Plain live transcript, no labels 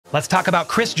Let's talk about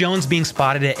Chris Jones being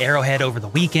spotted at Arrowhead over the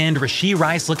weekend, Rashee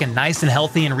Rice looking nice and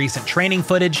healthy in recent training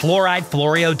footage,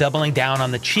 Florio doubling down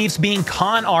on the Chiefs being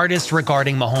con artists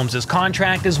regarding Mahomes'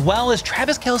 contract, as well as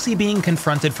Travis Kelce being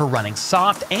confronted for running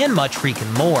soft, and much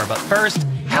freaking more. But first,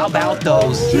 how about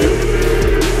those?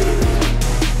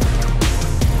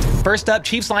 First up,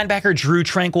 Chiefs linebacker Drue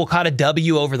Tranquill caught a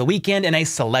W over the weekend in a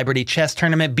celebrity chess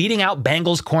tournament, beating out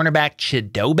Bengals cornerback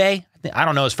Chidobe. I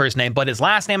don't know his first name, but his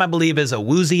last name, I believe, is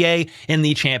Awuzie in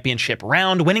the championship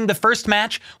round, winning the first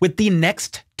match with the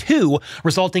next two,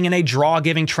 resulting in a draw,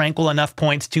 giving Tranquill enough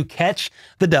points to catch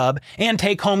the dub and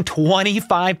take home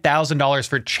 $25,000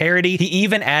 for charity. He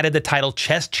even added the title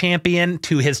chess champion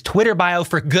to his Twitter bio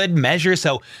for good measure,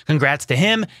 so congrats to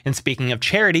him. And speaking of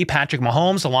charity, Patrick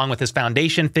Mahomes, along with his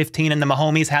foundation, 15 and the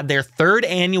Mahomies, had their third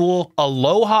annual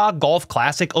Aloha Golf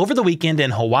Classic over the weekend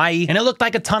in Hawaii, and it looked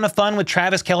like a ton of fun with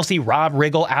Travis Kelce, Rob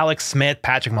Riggle, Alex Smith,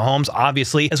 Patrick Mahomes,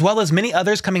 obviously, as well as many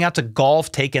others coming out to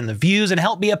golf, take in the views, and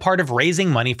help be a part of raising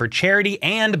money for charity.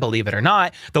 And believe it or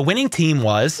not, the winning team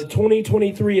was the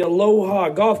 2023 Aloha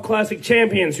Golf Classic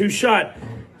champions, who shot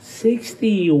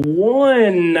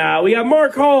 61. We got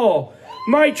Mark Hall,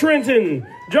 Mike Trenton,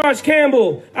 Josh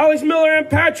Campbell, Alex Miller, and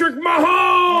Patrick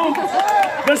Mahomes.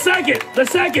 The second.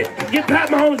 Get Pat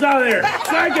Mahomes out of there.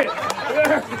 Second.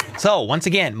 So once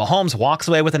again, Mahomes walks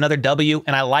away with another W,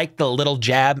 and I like the little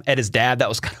jab at his dad. That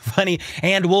was kind of funny.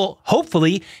 And we'll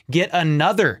hopefully get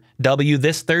another W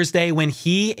this Thursday when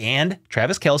he and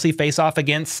Travis Kelce face off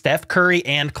against Steph Curry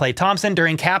and Klay Thompson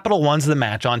during Capital One's The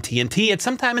Match on TNT. It's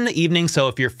sometime in the evening, so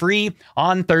if you're free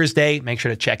on Thursday, make sure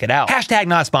to check it out. Hashtag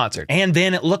not sponsored. And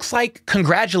then it looks like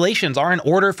congratulations are in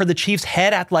order for the Chiefs'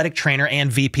 head athletic trainer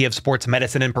and VP of Sports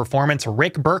Medicine and Performance,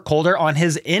 Rick Burkholder, on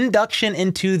his induction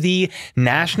into the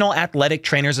National Athletic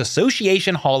Trainers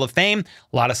Association Hall of Fame.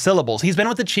 A lot of syllables. He's been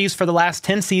with the Chiefs for the last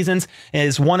 10 seasons,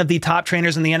 is one of the top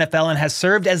trainers in the NFL, and has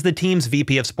served as the team's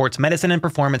VP of Sports Medicine and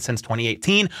Performance since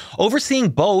 2018, overseeing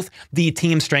both the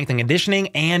team's strength and conditioning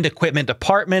and equipment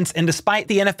departments. And despite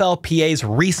the NFLPA's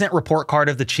recent report card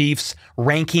of the Chiefs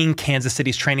ranking Kansas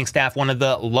City's training staff one of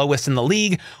the lowest in the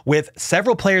league, with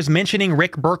several players mentioning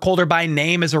Rick Burkholder by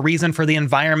name as a reason for the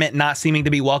environment not seeming to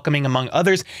be welcoming among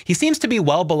others, he seems to be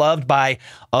well beloved by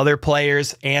other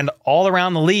players and all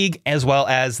around the league, as well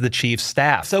as the Chiefs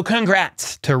staff. So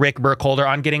congrats to Rick Burkholder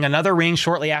on getting another ring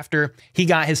shortly after he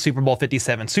got his Super Bowl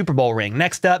 57 Super Bowl ring.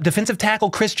 Next up, defensive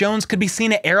tackle Chris Jones could be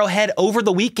seen at Arrowhead over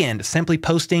the weekend, simply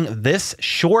posting this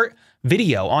short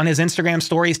video on his Instagram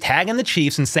stories, tagging the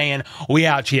Chiefs and saying, "We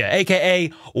out here,"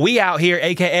 aka "We out here,"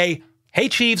 aka "Hey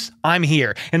Chiefs, I'm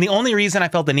here." And the only reason I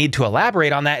felt the need to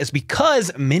elaborate on that is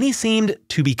because many seemed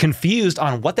to be confused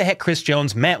on what the heck Chris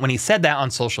Jones meant when he said that on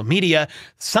social media.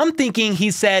 Some thinking he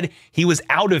said he was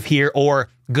out of here or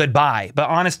goodbye. But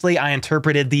honestly, I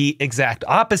interpreted the exact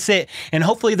opposite. And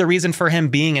hopefully the reason for him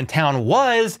being in town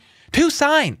was to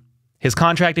sign his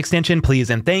contract extension, please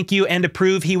and thank you, and to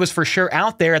prove he was for sure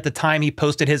out there at the time he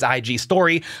posted his IG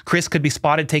story. Chris could be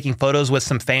spotted taking photos with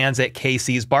some fans at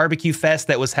KC's Barbecue Fest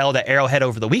that was held at Arrowhead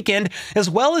over the weekend, as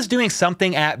well as doing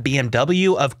something at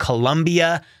BMW of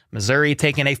Columbia, Missouri,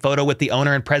 taking a photo with the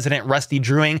owner and president, Rashee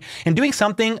Rice, and doing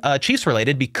something Chiefs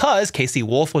related because Casey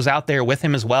Wolf was out there with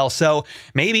him as well. So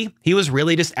maybe he was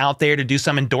really just out there to do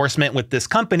some endorsement with this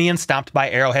company and stopped by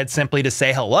Arrowhead simply to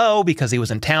say hello because he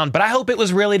was in town. But I hope it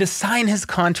was really to sign his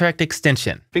contract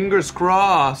extension. Fingers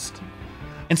crossed.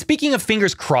 And speaking of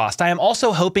fingers crossed, I am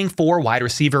also hoping for wide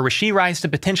receiver Rashee Rice to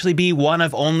potentially be one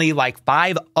of only like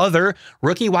 5 other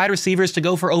rookie wide receivers to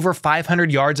go for over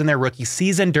 500 yards in their rookie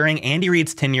season during Andy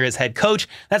Reid's tenure as head coach.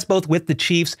 That's both with the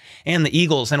Chiefs and the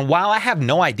Eagles. And while I have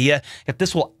no idea if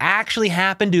this will actually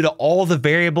happen due to all the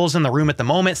variables in the room at the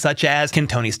moment, such as can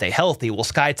Tony stay healthy? Will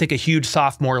Sky take a huge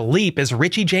sophomore leap? Is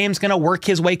Richie James going to work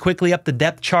his way quickly up the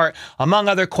depth chart? Among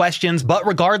other questions. But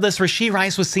regardless, Rashee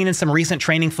Rice was seen in some recent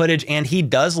training footage, and he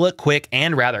does look quick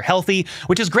and rather healthy,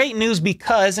 which is great news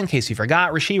because, in case you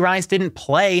forgot, Rashee Rice didn't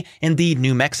play in the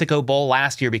New Mexico Bowl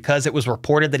last year because it was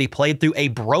reported that he played through a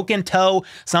broken toe.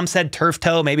 Some said turf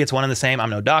toe, maybe it's one and the same,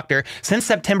 I'm no doctor, since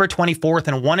September 24th,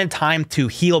 and wanted time to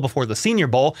heal before the Senior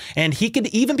Bowl. And he could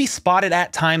even be spotted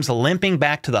at times limping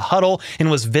back to the huddle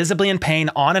and was visibly in pain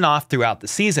on and off throughout the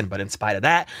season. But in spite of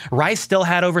that, Rice still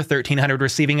had over 1,300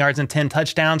 receiving yards and 10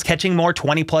 touchdowns, catching more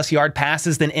 20-plus yard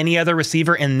passes than any other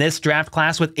receiver in this draft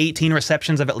class with 18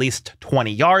 receptions of at least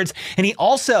 20 yards. And he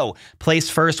also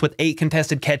placed first with 8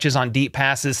 contested catches on deep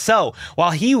passes. So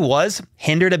while he was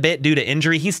hindered a bit due to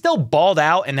injury, he still balled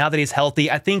out. And now that he's healthy,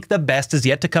 I think the best is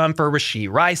yet to come for Rashee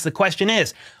Rice. The question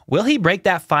is, Will he break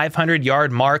that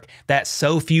 500-yard mark that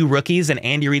so few rookies in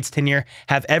Andy Reid's tenure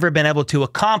have ever been able to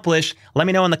accomplish? Let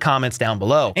me know in the comments down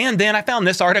below. And then I found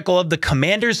this article of the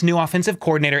Commanders' new offensive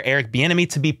coordinator, Eric Bieniemy,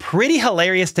 to be pretty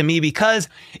hilarious to me because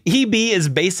EB is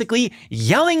basically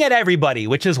yelling at everybody,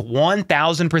 which is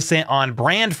 1000% on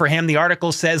brand for him. The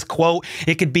article says, quote,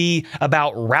 it could be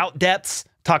about route depths,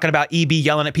 talking about EB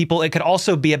yelling at people. It could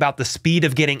also be about the speed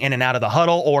of getting in and out of the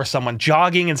huddle or someone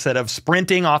jogging instead of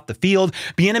sprinting off the field.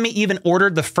 Bieniemy even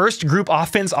ordered the first group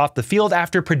offense off the field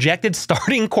after projected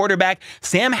starting quarterback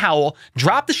Sam Howell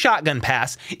dropped the shotgun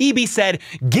pass. EB said,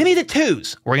 give me the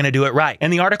twos. We're going to do it right.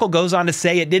 And the article goes on to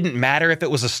say it didn't matter if it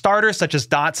was a starter such as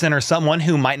Dotson or someone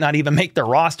who might not even make the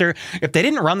roster. If they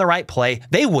didn't run the right play,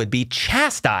 they would be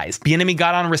chastised. Bieniemy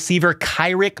got on receiver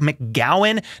Kyrick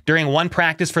McGowan during one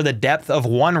practice for the depth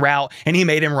of one route, and he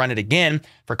made him run it again.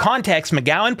 For context,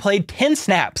 McGowan played 10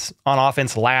 snaps on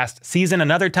offense last season.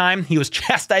 Another time, he was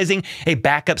chastising a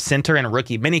backup center in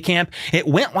rookie minicamp. It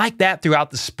went like that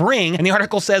throughout the spring, and the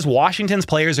article says Washington's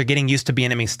players are getting used to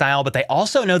Bieniemy's style, but they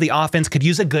also know the offense could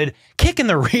use a good kick in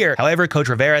the rear. However, Coach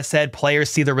Rivera said players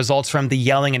see the results from the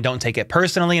yelling and don't take it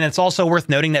personally, and it's also worth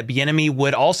noting that Bieniemy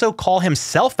would also call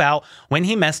himself out when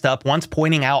he messed up, once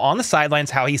pointing out on the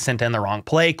sidelines how he sent in the wrong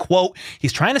play. Quote,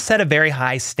 he's trying to set a very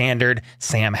high standard,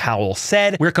 Sam Howell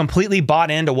said. We're completely bought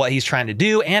into what he's trying to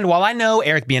do, and while I know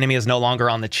Eric Bieniemy is no longer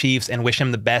on the Chiefs and wish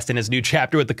him the best in his new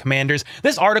chapter with the Commanders,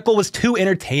 this article was too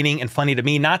entertaining and funny to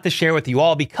me not to share with you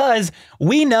all because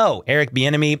we know Eric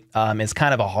Bieniemy is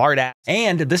kind of a hard ass,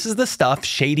 and this is the stuff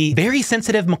shady, very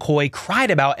sensitive McCoy cried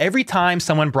about every time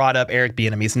someone brought up Eric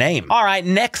Bieniemy's name. All right,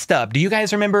 next up, do you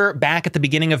guys remember back at the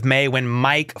beginning of May when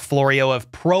Mike Florio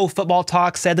of Pro Football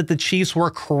Talk said that the Chiefs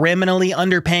were criminally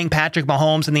underpaying Patrick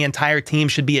Mahomes and the entire team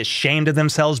should be ashamed of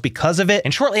themselves because of it?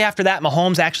 And shortly after that,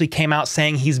 Mahomes actually came out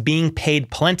saying he's being paid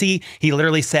plenty. He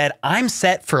literally said, I'm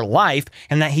set for life,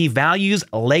 and that he values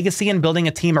legacy and building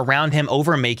a team around him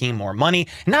over making more money.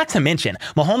 Not to mention,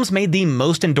 Mahomes made the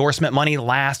most endorsement money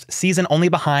last season, only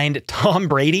behind Tom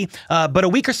Brady. But a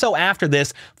week or so after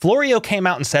this, Florio came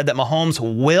out and said that Mahomes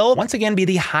will once again be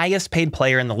the highest paid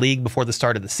player in the league before the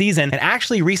start of the season, and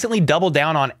actually recently doubled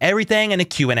down on everything in a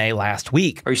Q&A last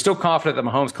week. Are you still confident that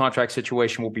Mahomes' contract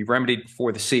situation will be remedied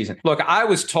before the season? Look, I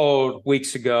was told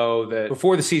weeks ago that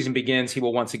before the season begins, he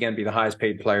will once again be the highest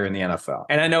paid player in the NFL.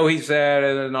 And I know he said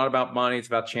it's not about money, it's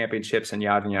about championships and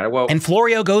yada, yada. Well, and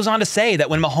Florio goes on to say that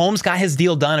when Mahomes got his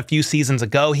deal done a few seasons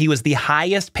ago, he was the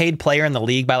highest paid player in the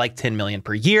league by like $10 million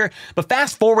per year. But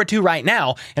fast forward to right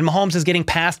now, and Mahomes is getting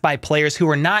passed by players who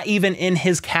are not even in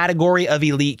his category of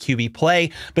elite QB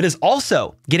play, but is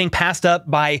also getting passed up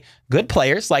by good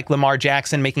players like Lamar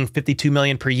Jackson making $52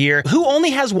 million per year, who only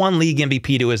has one league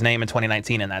MVP to his name in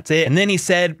 2019, and that's it. And then he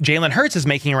said Jalen Hurts is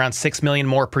making around $6 million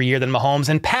more per year than Mahomes,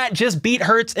 and Pat just beat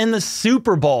Hurts in the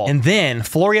Super Bowl. And then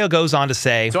Florio goes on to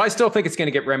say, so I still think it's going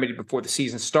to get remedied before the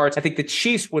season starts. I think the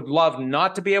Chiefs would love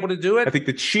not to be able to do it. I think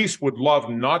the Chiefs would love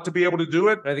not to be able to do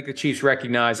it. I think the Chiefs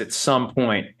recognize at some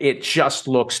point it just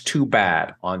looks too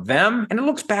bad on them, and it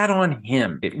looks bad on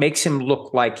him. It makes him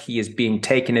look like he is being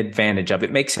taken advantage of.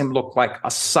 It makes him look like a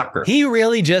sucker. He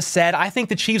really just said, I think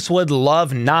the Chiefs would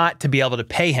love not to be able to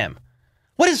pay him.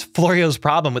 What is Florio's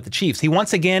problem with the Chiefs? He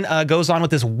once again goes on with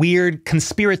this weird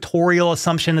conspiratorial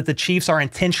assumption that the Chiefs are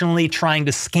intentionally trying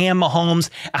to scam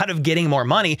Mahomes out of getting more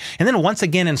money, and then once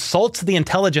again insults the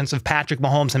intelligence of Patrick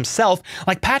Mahomes himself,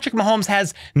 like Patrick Mahomes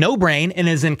has no brain and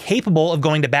is incapable of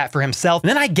going to bat for himself. And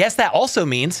then I guess that also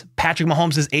means Patrick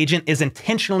Mahomes' agent is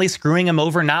intentionally screwing him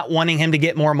over, not wanting him to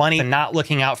get more money and not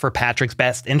looking out for Patrick's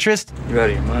best interest. You're out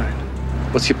of your mind.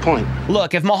 What's your point?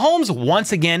 Look, if Mahomes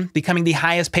once again becoming the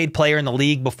highest paid player in the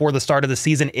league before the start of the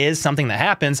season is something that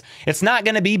happens, it's not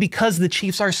going to be because the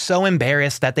Chiefs are so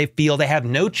embarrassed that they feel they have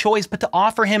no choice but to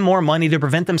offer him more money to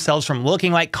prevent themselves from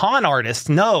looking like con artists.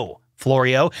 No,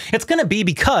 Florio. It's going to be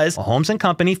because Mahomes and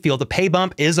company feel the pay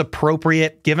bump is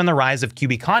appropriate given the rise of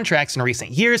QB contracts in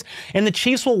recent years, and the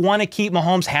Chiefs will want to keep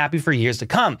Mahomes happy for years to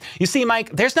come. You see,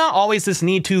 Mike, there's not always this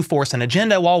need to force an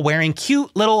agenda while wearing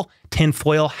cute little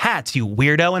tinfoil hats, you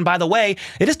weirdo. And by the way,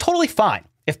 it is totally fine.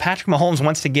 If Patrick Mahomes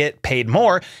wants to get paid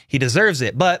more, he deserves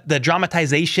it. But the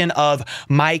dramatization of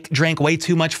Mike drank way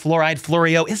too much fluoride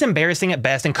Florio is embarrassing at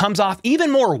best and comes off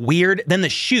even more weird than the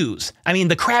shoes. I mean,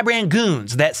 the Crab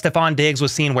Rangoons that Stephon Diggs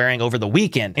was seen wearing over the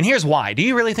weekend. And here's why. Do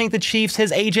you really think the Chiefs,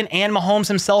 his agent, and Mahomes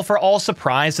himself are all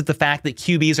surprised at the fact that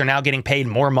QBs are now getting paid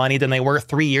more money than they were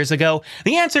 3 years ago?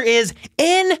 The answer is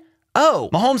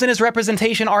Mahomes and his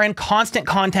representation are in constant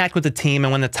contact with the team,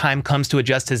 and when the time comes to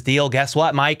adjust his deal, guess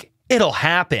what, Mike? It'll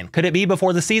happen. Could it be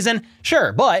before the season?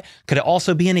 Sure, but could it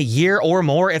also be in a year or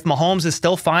more if Mahomes is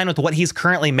still fine with what he's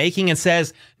currently making and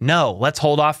says, no, let's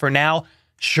hold off for now?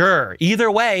 Sure. Either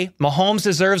way, Mahomes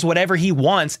deserves whatever he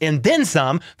wants and then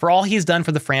some for all he's done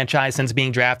for the franchise since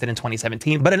being drafted in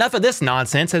 2017. But enough of this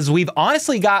nonsense, as we've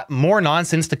honestly got more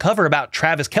nonsense to cover about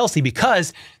Travis Kelce,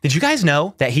 because did you guys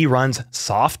know that he runs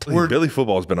soft? Billy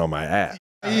football's been on my ass.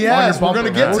 Yes, we're going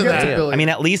to get to that. I mean,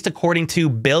 at least according to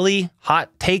Billy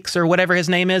Hot Takes or whatever his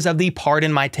name is of the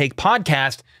Pardon My Take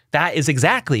podcast, that is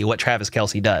exactly what Travis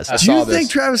Kelce does. Do you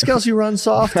think Travis Kelce runs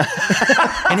soft?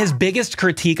 And his biggest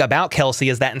critique about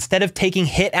Kelce is that instead of taking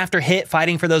hit after hit,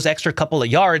 fighting for those extra couple of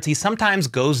yards, he sometimes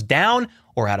goes down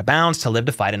or out of bounds to live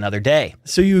to fight another day.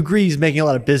 So you agree he's making a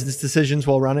lot of business decisions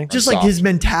while running? Just like his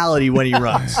mentality when he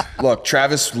runs. Look,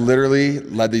 Travis literally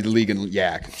led the league in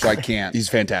yak, so I can't. He's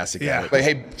fantastic at it. But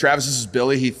hey, Travis, this is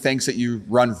Billy. He thinks that you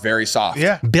run very soft.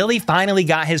 Yeah. Billy finally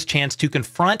got his chance to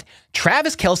confront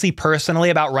Travis Kelce personally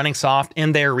about running soft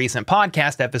in their recent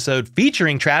podcast episode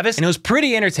featuring Travis, and it was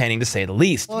pretty entertaining to say the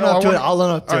least. I'll own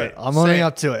up to it. I'm owning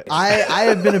up to it. I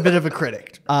have been a bit of a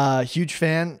critic. Huge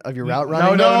fan of your route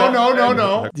running. No.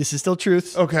 This is still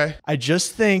truth. Okay. I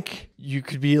just think you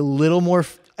could be a little more.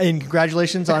 And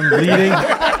congratulations on leading.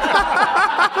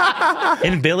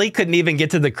 And Billy couldn't even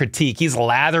get to the critique. He's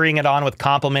lathering it on with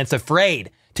compliments, afraid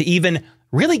to even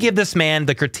really give this man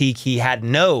the critique he had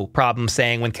no problem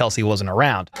saying when Kelce wasn't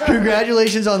around.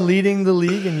 Congratulations on leading the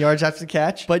league in yards after the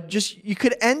catch. But just, you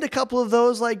could end a couple of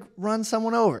those, like run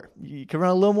someone over. You could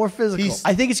run a little more physical.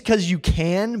 I think it's because you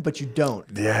can, but you don't.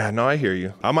 Yeah, no, I hear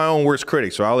you. I'm my own worst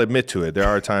critic, so I'll admit to it. There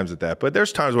are times at that, but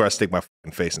there's times where I stick my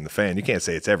face in the fan. You can't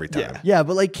say it's every time. Yeah,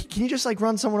 but like, can you just like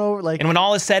run someone over? Like, and when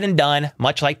all is said and done,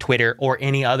 much like Twitter or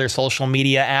any other social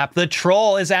media app, the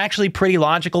troll is actually pretty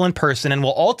logical in person and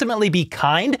will ultimately be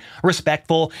kind,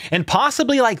 respectful, and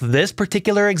possibly, like this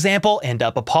particular example, end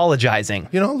up apologizing.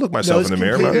 You know, look myself in the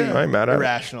mirror, man. I ain't mad at it.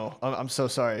 Irrational. I'm so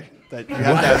sorry that you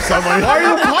have to have someone. Why are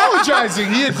you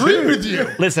apologizing? He agreed with you.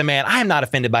 Listen, man, I am not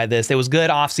offended by this. It was good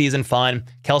off-season fun.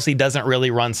 Kelce doesn't really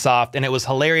run soft, and it was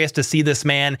hilarious to see this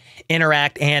man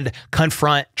interact and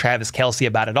confront Travis Kelce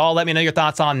about it all. Let me know your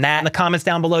thoughts on that in the comments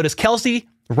down below. Does Kelce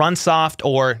run soft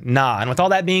or nah? And with all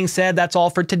that being said, that's all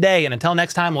for today. And until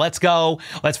next time, let's go.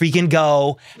 Let's freaking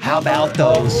go. How about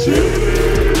those?